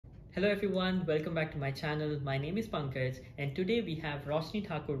Hello everyone, welcome back to my channel. My name is Pankaj and today we have Roshni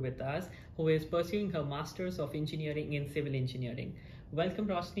Thakur with us who is pursuing her Masters of Engineering in Civil Engineering. Welcome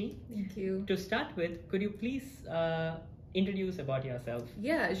Roshni. Thank you. To start with, could you please introduce about yourself?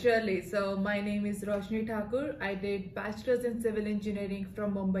 Yeah, surely. So my name is Roshni Thakur. I did Bachelor's in Civil Engineering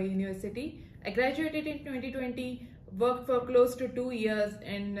from Mumbai University. I graduated in 2020, worked for close to 2 years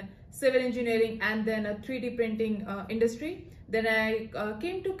in civil engineering and then a 3D printing industry. Then I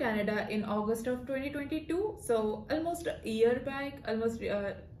came to Canada in August of 2022. So almost a year back, almost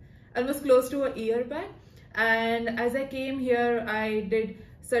close to a year back. And as I came here, I did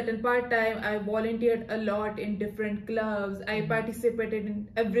certain part-time. I volunteered a lot in different clubs. I participated in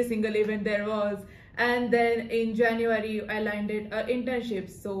every single event there was. And then in January, I landed an internship.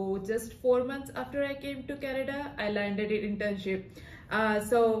 So just 4 months after I came to Canada, I landed an internship.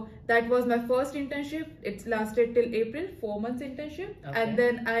 So that was my first internship. It's lasted till April, 4 months internship. Okay. And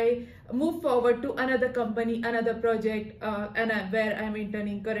then I moved forward to another company, another project, where I'm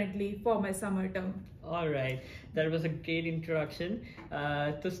interning currently for my summer term. All right, that was a great introduction.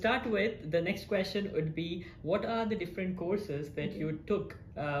 To start with, the next question would be, what are the different courses that you took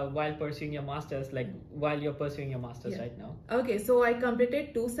while pursuing your masters, like while you're pursuing your masters right now? Okay, so I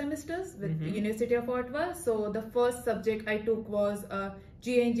completed 2 semesters with the University of Ottawa. So the first subject I took was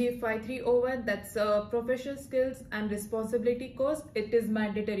GNG 5301. That's a professional skills and responsibility course. It is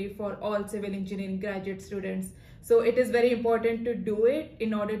mandatory for all civil engineering graduate students. So it is very important to do it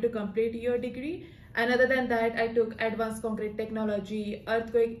in order to complete your degree. And other than that, I took advanced concrete technology,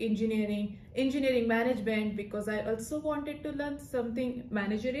 earthquake engineering, engineering management, because I also wanted to learn something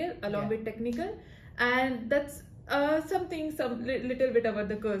managerial along with technical. And that's some little bit about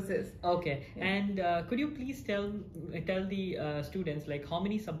the courses. Okay, and could you please tell the students, like, how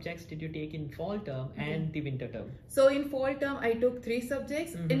many subjects did you take in fall term and the winter term? So in fall term, I took 3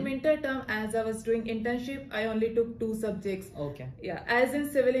 subjects. In winter term, as I was doing internship, I only took 2 subjects. Okay. Yeah, as in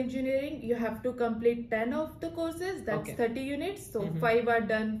civil engineering, you have to complete 10 of the courses. That's 30 units. So 5 are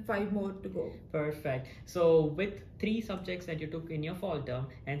done, 5 more to go. Perfect. So with 3 subjects that you took in your fall term,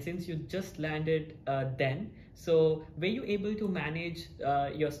 and since you just landed then, so were you able to manage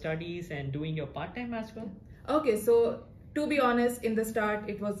your studies and doing your part-time as well? Okay, so to be honest, in the start,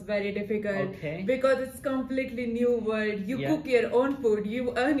 it was very difficult because it's completely new world. You cook your own food,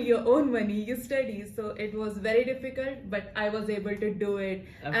 you earn your own money, you study. So it was very difficult, but I was able to do it.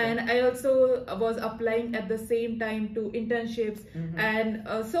 And I also was applying at the same time to internships. And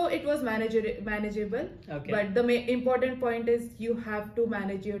so it was manageable. But the important point is you have to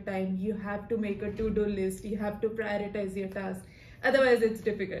manage your time. You have to make a to-do list. You have to prioritize your tasks. Otherwise, it's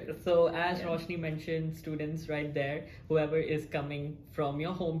difficult. So as Roshni mentioned, students right there, whoever is coming from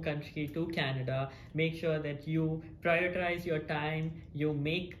your home country to Canada, make sure that you prioritize your time, you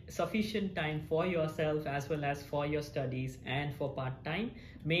make sufficient time for yourself as well as for your studies and for part-time.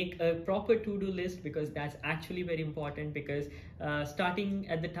 Make a proper to-do list, because that's actually very important, because starting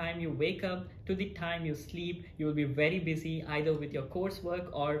at the time you wake up to the time you sleep, you will be very busy either with your coursework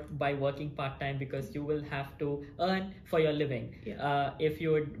or by working part-time, because you will have to earn for your living. If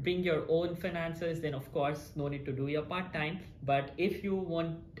you bring your own finances, then of course no need to do your part-time. But if you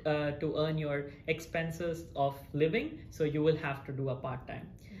want to earn your expenses of living, so you will have to do a part-time.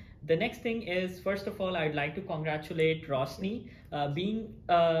 The next thing is, first of all, I'd like to congratulate Roshni. Being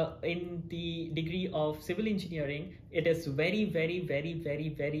in the degree of civil engineering, it is very, very, very, very,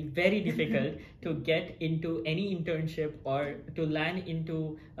 very, very difficult to get into any internship or to land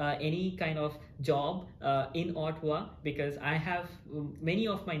into any kind of job in Ottawa, because I have many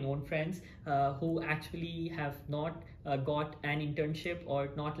of my known friends who actually have not got an internship or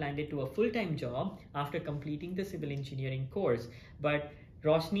not landed to a full-time job after completing the civil engineering course. But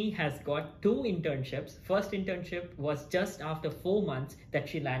Roshni has got 2 internships. First internship was just after 4 months that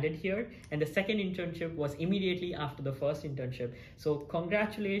she landed here, and the second internship was immediately after the first internship. So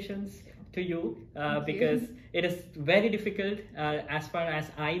congratulations to you, because it is very difficult as far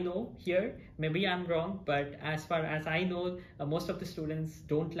as I know here. Maybe I'm wrong, but as far as I know, most of the students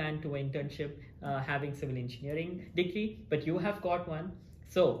don't land to an internship having civil engineering degree, but you have got one.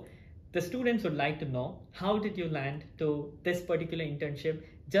 So the students would like to know, how did you land to this particular internship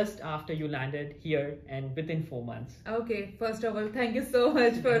just after you landed here and within 4 months? Okay, first of all, thank you so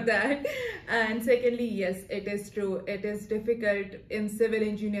much for that. And secondly, yes, it is true. It is difficult in civil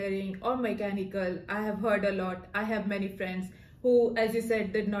engineering or mechanical. I have heard a lot. I have many friends who, as you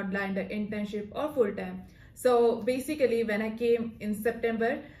said, did not land an internship or full-time. So basically, when I came in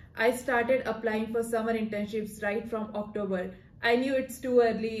September, I started applying for summer internships right from October. I knew it's too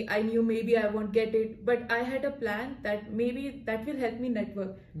early. I knew maybe I won't get it, but I had a plan that maybe that will help me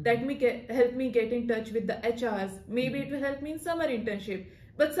network. That help me get in touch with the HRs. Maybe it will help me in summer internship,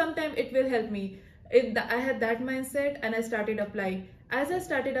 but sometime it will help me. I had that mindset and I started applying. As I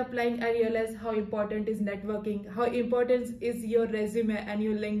started applying, I realized how important is networking, how important is your resume and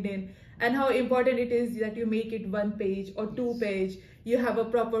your LinkedIn, and how important it is that you make it 1 page or 2 page. You have a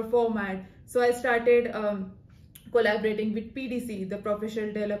proper format. So I started collaborating with PDC, the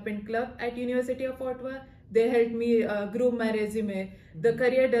Professional Development Club at University of Ottawa. They helped me groom my resume. The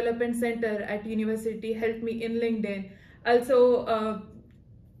Career Development Center at university helped me in LinkedIn. Also,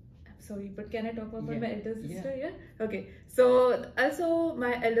 sorry, but can I talk about my elder sister? Yeah. Okay. So also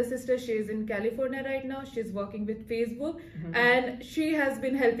my elder sister, she's in California right now. She's working with Facebook, and she has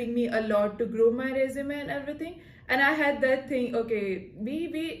been helping me a lot to grow my resume and everything. And I had that thing, okay,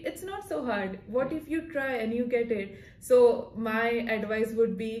 it's not so hard. What if you try and you get it? So my advice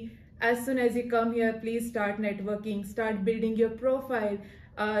would be, as soon as you come here, please start networking, start building your profile,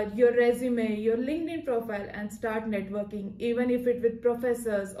 your resume, your LinkedIn profile, and start networking, even if it with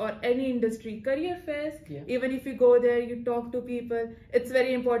professors or any industry, career fairs. Even if you go there, you talk to people, it's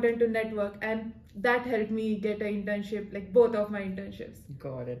very important to network. And that helped me get an internship, like both of my internships.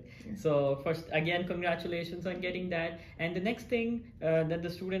 Got it. So first, again, congratulations on getting that. And the next thing that the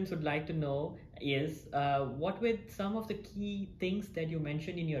students would like to know is what were some of the key things that you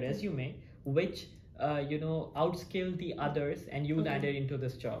mentioned in your resume, which outskill the others and you landed into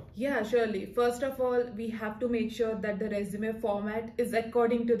this job? Yeah, surely. First of all, we have to make sure that the resume format is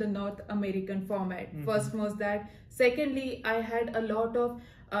according to the North American format. First was that. Secondly, I had a lot of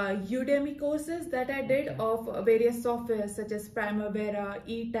Udemy courses that I did of various softwares such as Primavera,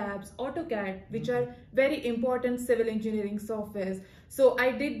 eTabs, AutoCAD, which are very important civil engineering softwares. So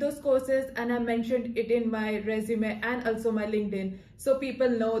I did those courses and I mentioned it in my resume and also my LinkedIn. So people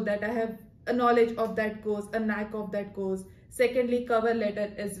know that I have a knowledge of that course, a knack of that course. Secondly, cover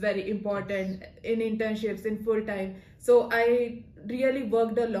letter is very important in internships, in full time. So I really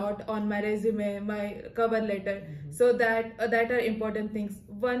worked a lot on my resume, my cover letter. So that are important things.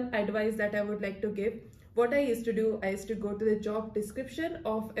 One advice that I would like to give, what I used to do, I used to go to the job description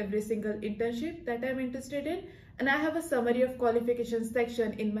of every single internship that I'm interested in, and I have a summary of qualifications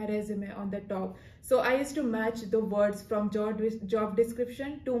section in my resume on the top. So I used to match the words from job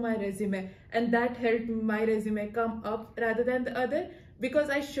description to my resume, and that helped my resume come up rather than the other,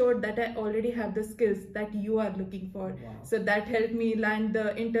 because I showed that I already have the skills that you are looking for. So that helped me land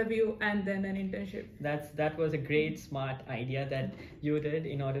the interview and then an internship. That was a great, smart idea that you did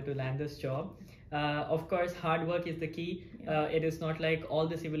in order to land this job. Of course, hard work is the key. It is not like all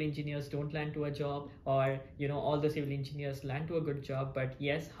the civil engineers don't land to a job, or all the civil engineers land to a good job. But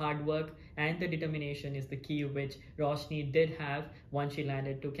yes, hard work and the determination is the key, which Roshni did have. Once she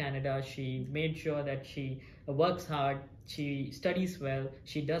landed to Canada, she made sure that she works hard, she studies well,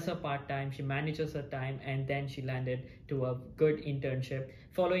 she does her part-time, she manages her time, and then she landed to a good internship,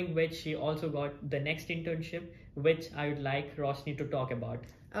 following which she also got the next internship, which I would like Roshni to talk about.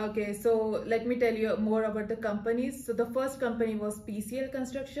 Okay, so let me tell you more about the companies. So the first company was PCL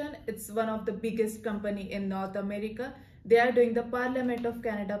Construction. It's one of the biggest company in North America. They are doing the Parliament of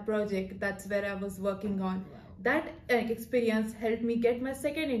Canada project. That's where I was working on. That experience helped me get my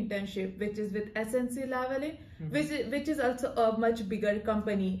second internship, which is with SNC Lavalin, which is also a much bigger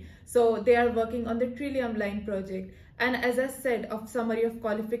company. So they are working on the Trillium Line project. And as I said, of summary of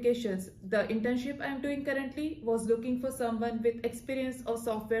qualifications, the internship I'm doing currently was looking for someone with experience of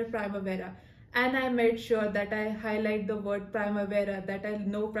software Primavera. And I made sure that I highlight the word Primavera, that I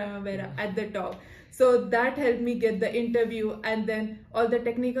know Primavera at the top. So that helped me get the interview, and then all the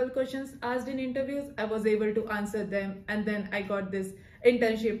technical questions asked in interviews, I was able to answer them. And then I got this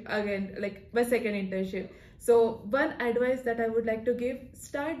internship again, like my second internship. So one advice that I would like to give,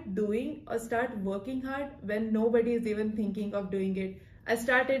 start doing or start working hard when nobody is even thinking of doing it. I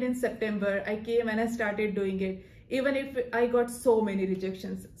started in September, I came and I started doing it. Even if I got so many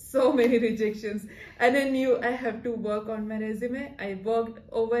rejections, and I knew I have to work on my resume. I worked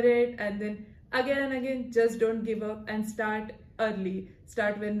over it, and then again and again, just don't give up and start early.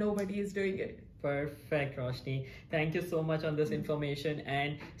 Start when nobody is doing it. Perfect, Roshni. Thank you so much on this information.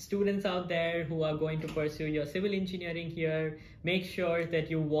 And students out there who are going to pursue your civil engineering here, make sure that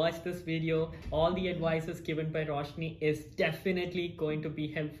you watch this video. All the advices given by Roshni is definitely going to be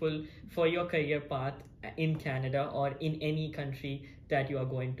helpful for your career path in Canada or in any country that you are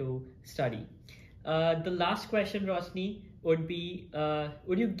going to study. The last question, Roshni, would be,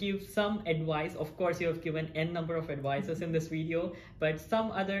 would you give some advice? Of course, you have given n number of advices in this video, but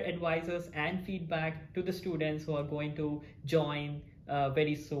some other advices and feedback to the students who are going to join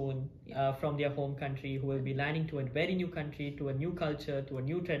very soon from their home country, who will be landing to a very new country, to a new culture, to a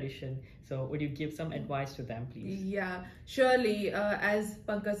new tradition. So would you give some advice to them, please? Yeah, surely. As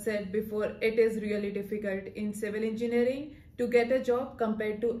Pankaj said before, it is really difficult in civil engineering to get a job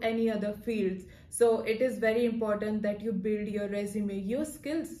compared to any other fields. So it is very important that you build your resume, your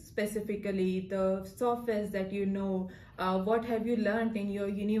skills specifically, the softwares that you know, what have you learned in your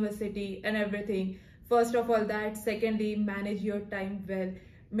university and everything. First of all that. Secondly, manage your time well.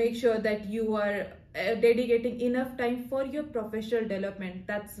 Make sure that you are dedicating enough time for your professional development.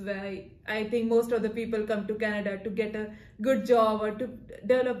 That's why I think most of the people come to Canada to get a good job or to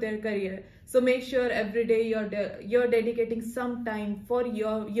develop their career. So make sure every day you're dedicating some time for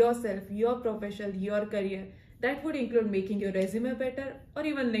yourself, your profession, your career. That would include making your resume better, or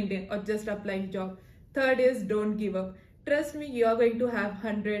even LinkedIn, or just applying job. Third is, don't give up. Trust me, you are going to have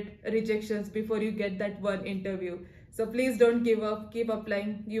 100 rejections before you get that one interview. So please don't give up, keep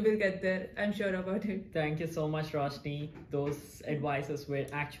applying, you will get there, I'm sure about it. Thank you so much, Roshni. Those advices were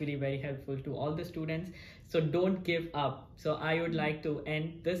actually very helpful to all the students. So don't give up. So I would like to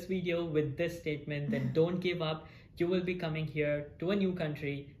end this video with this statement that don't give up. You will be coming here to a new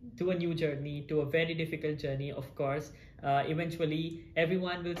country, to a new journey, to a very difficult journey, of course. Eventually,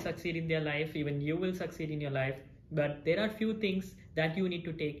 everyone will succeed in their life, even you will succeed in your life. But there are few things that you need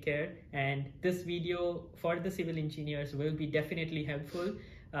to take care, and this video for the civil engineers will be definitely helpful.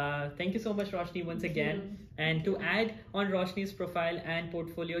 Thank you so much, Roshni, once again. And to add on Roshni's profile and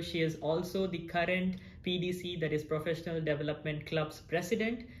portfolio, she is also the current PDC, that is Professional Development Club's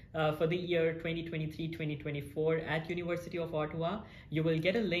president for the year 2023-2024 at University of Ottawa. You will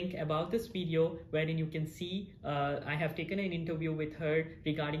get a link about this video wherein you can see I have taken an interview with her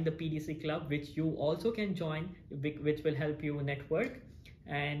regarding the PDC club, which you also can join, which will help you network.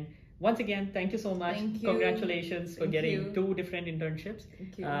 And once again, thank you so much. Thank you. Congratulations for getting 2 different internships.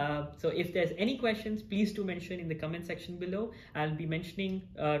 Thank you. So if there's any questions, please do mention in the comment section below. I'll be mentioning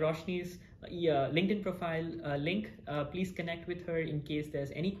Roshni's LinkedIn profile link. Please connect with her in case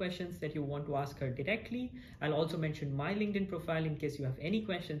there's any questions that you want to ask her directly. I'll also mention my LinkedIn profile in case you have any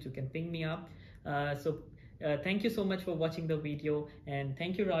questions. You can ping me up. Thank you so much for watching the video, and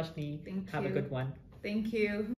thank you, Roshni. Thank Have a you. good one. Thank you.